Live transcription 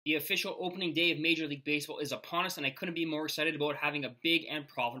The official opening day of Major League Baseball is upon us, and I couldn't be more excited about having a big and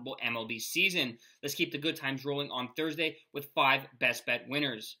profitable MLB season. Let's keep the good times rolling on Thursday with 5 best bet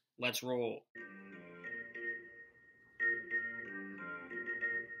winners. Let's roll.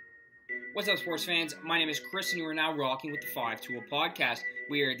 What's up, sports fans? My name is Chris, and you are now rocking with the 5-2 podcast.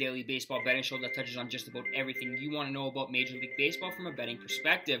 We are a daily baseball betting show that touches on just about everything you want to know about Major League Baseball from a betting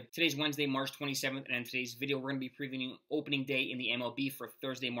perspective. Today's Wednesday, March 27th, and in today's video, we're going to be previewing opening day in the MLB for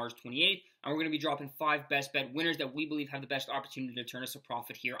Thursday, March 28th, and we're going to be dropping 5 best bet winners that we believe have the best opportunity to turn us a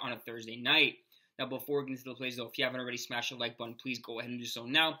profit here on a Thursday night. Now, before we get into the plays, though, if you haven't already smashed the like button, please go ahead and do so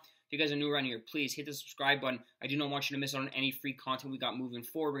now. If you guys are new around here, please hit the subscribe button. I do not want you to miss out on any free content we got moving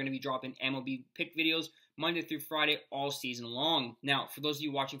forward. We're going to be dropping MLB pick videos Monday through Friday all season long. Now, for those of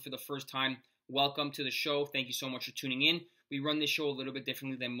you watching for the first time, welcome to the show. Thank you so much for tuning in. We run this show a little bit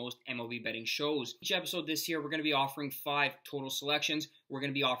differently than most MLB betting shows. Each episode this year, we're going to be offering 5 total selections. We're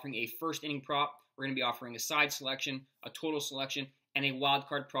going to be offering a first inning prop. We're going to be offering a side selection, a total selection, and a wild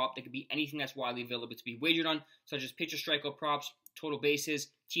card prop that could be anything that's widely available to be wagered on, such as pitcher strikeout props, total bases,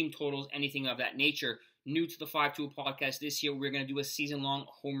 team totals, anything of that nature. New to the 5-2 podcast this year, we're going to do a season-long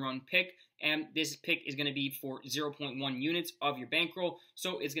home run pick, and this pick is going to be for 0.1 units of your bankroll,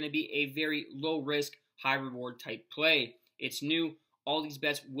 so it's going to be a very low-risk, high-reward type play. It's new. All these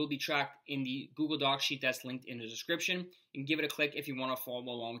bets will be tracked in the Google Docs sheet that's linked in the description. You can give it a click if you want to follow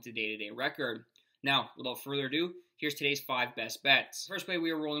along with the day-to-day record. Now, without further ado, here's today's 5 best bets. First play we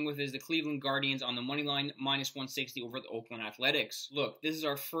are rolling with is the Cleveland Guardians on the money line, minus 160 over the Oakland Athletics. Look, this is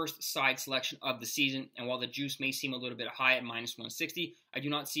our first side selection of the season, and while the juice may seem a little bit high at minus 160, I do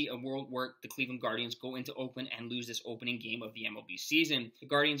not see a world where the Cleveland Guardians go into Oakland and lose this opening game of the MLB season. The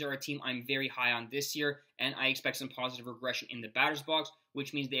Guardians are a team I'm very high on this year, and I expect some positive regression in the batter's box,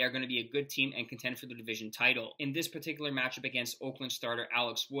 which means they are going to be a good team and contend for the division title. In this particular matchup against Oakland starter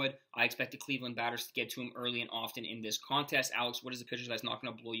Alex Wood, I expect the Cleveland batters to get to him early and often in this contest. Alex Wood is a pitcher that's not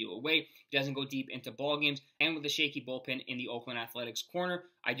going to blow you away. He doesn't go deep into ball games, and with the shaky bullpen in the Oakland Athletics corner,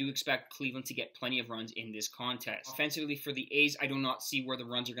 I do expect Cleveland to get plenty of runs in this contest. Offensively for the A's, I do not see where the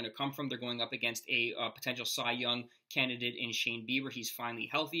runs are going to come from. They're going up against a potential Cy Young candidate in Shane Bieber. He's finally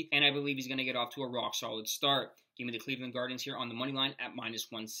healthy, and I believe he's going to get off to a rock-solid start. Give me the Cleveland Guardians here on the money line at minus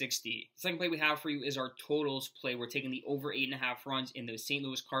 160. The second play we have for you is our totals play. We're taking the over 8.5 runs in the St.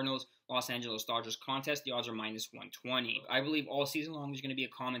 Louis Cardinals Los Angeles Dodgers contest. The odds are minus 120. I believe all season long there's going to be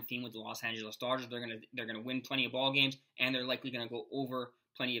a common theme with the Los Angeles Dodgers. They're going to win plenty of ball games, and they're likely going to go over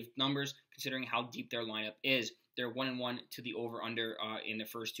plenty of numbers considering how deep their lineup is. They're 1-1 to the over-under in the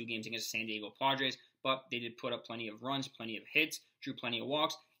first 2 games against the San Diego Padres, but they did put up plenty of runs, plenty of hits, drew plenty of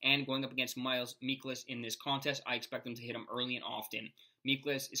walks, and going up against Miles Mikolas in this contest, I expect them to hit him early and often.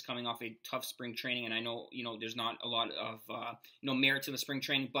 Mikolas is coming off a tough spring training, and I know, there's not a lot of, merit to the spring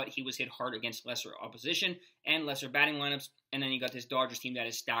training, but he was hit hard against lesser opposition and lesser batting lineups, and then you got this Dodgers team that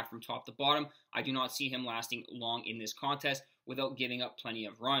is stacked from top to bottom. I do not see him lasting long in this contest without giving up plenty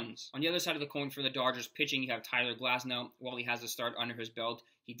of runs. On the other side of the coin for the Dodgers pitching, you have Tyler Glasnow. While he has a start under his belt,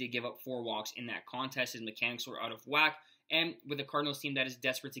 he did give up 4 walks in that contest. His mechanics were out of whack. And with a Cardinals team that is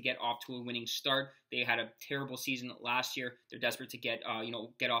desperate to get off to a winning start, they had a terrible season last year. They're desperate to get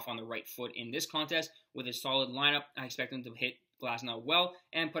off on the right foot in this contest. With a solid lineup, I expect them to hit Glasnow well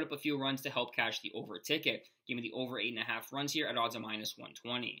and put up a few runs to help cash the over ticket. Give me the over 8.5 runs here at odds of minus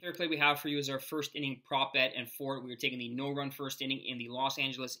 120. Third play we have for you is our first inning prop bet, and for it, we are taking the no-run first inning in the Los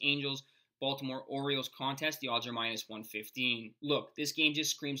Angeles Angels Baltimore Orioles contest. The odds are minus 115. Look, this game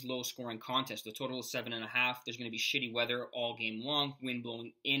just screams low-scoring contest. The total is 7.5. There's going to be shitty weather all game long, wind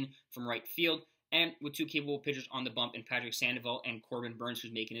blowing in from right field, and with 2 capable pitchers on the bump in Patrick Sandoval and Corbin Burnes,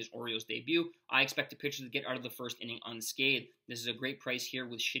 who's making his Orioles debut, I expect the pitchers to get out of the first inning unscathed. This is a great price here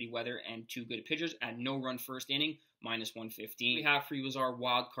with shitty weather and 2 good pitchers at no-run first inning, minus 115. What we have for you is our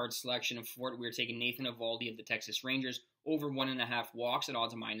wild card selection, and for it, we're taking Nathan Eovaldi of the Texas Rangers over 1.5 walks at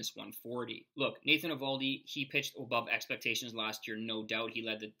odds of minus 140. Look, Nathan Eovaldi, he pitched above expectations last year, no doubt. He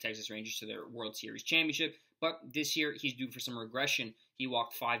led the Texas Rangers to their World Series championship, but this year he's due for some regression. He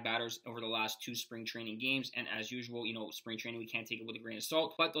walked 5 batters over the last 2 spring training games, and as usual, spring training, we can't take it with a grain of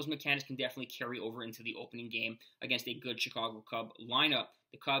salt, but those mechanics can definitely carry over into the opening game against a good Chicago Cub lineup.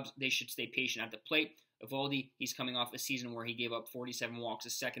 The Cubs, they should stay patient at the plate. Eovaldi, he's coming off a season where he gave up 47 walks, the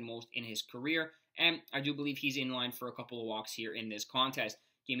second most in his career, and I do believe he's in line for a couple of walks here in this contest.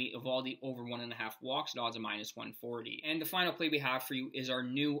 Give me Eovaldi over 1.5 walks at odds of minus 140. And the final play we have for you is our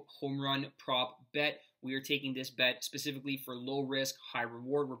new home run prop bet. We are taking this bet specifically for low risk, high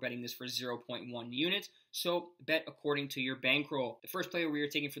reward. We're betting this for 0.1 units. So bet according to your bankroll. The first player we are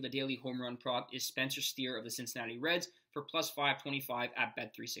taking for the daily home run prop is Spencer Steer of the Cincinnati Reds. for plus 525 at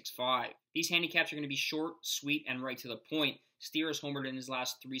Bet365. These handicaps are going to be short, sweet, and right to the point. Steer has homered in his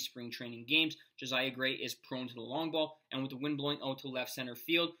last 3 spring training games. Josiah Gray is prone to the long ball, and with the wind blowing out to left center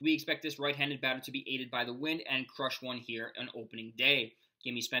field, we expect this right-handed batter to be aided by the wind and crush one here on opening day.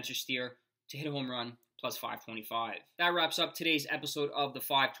 Give me Spencer Steer to hit a home run, plus 525. That wraps up today's episode of the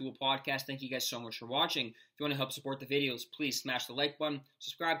 5 Tool Podcast. Thank you guys so much for watching. If you want to help support the videos, please smash the like button,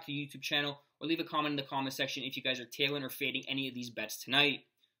 subscribe to the YouTube channel, or leave a comment in the comment section if you guys are tailing or fading any of these bets tonight.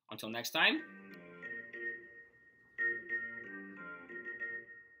 Until next time,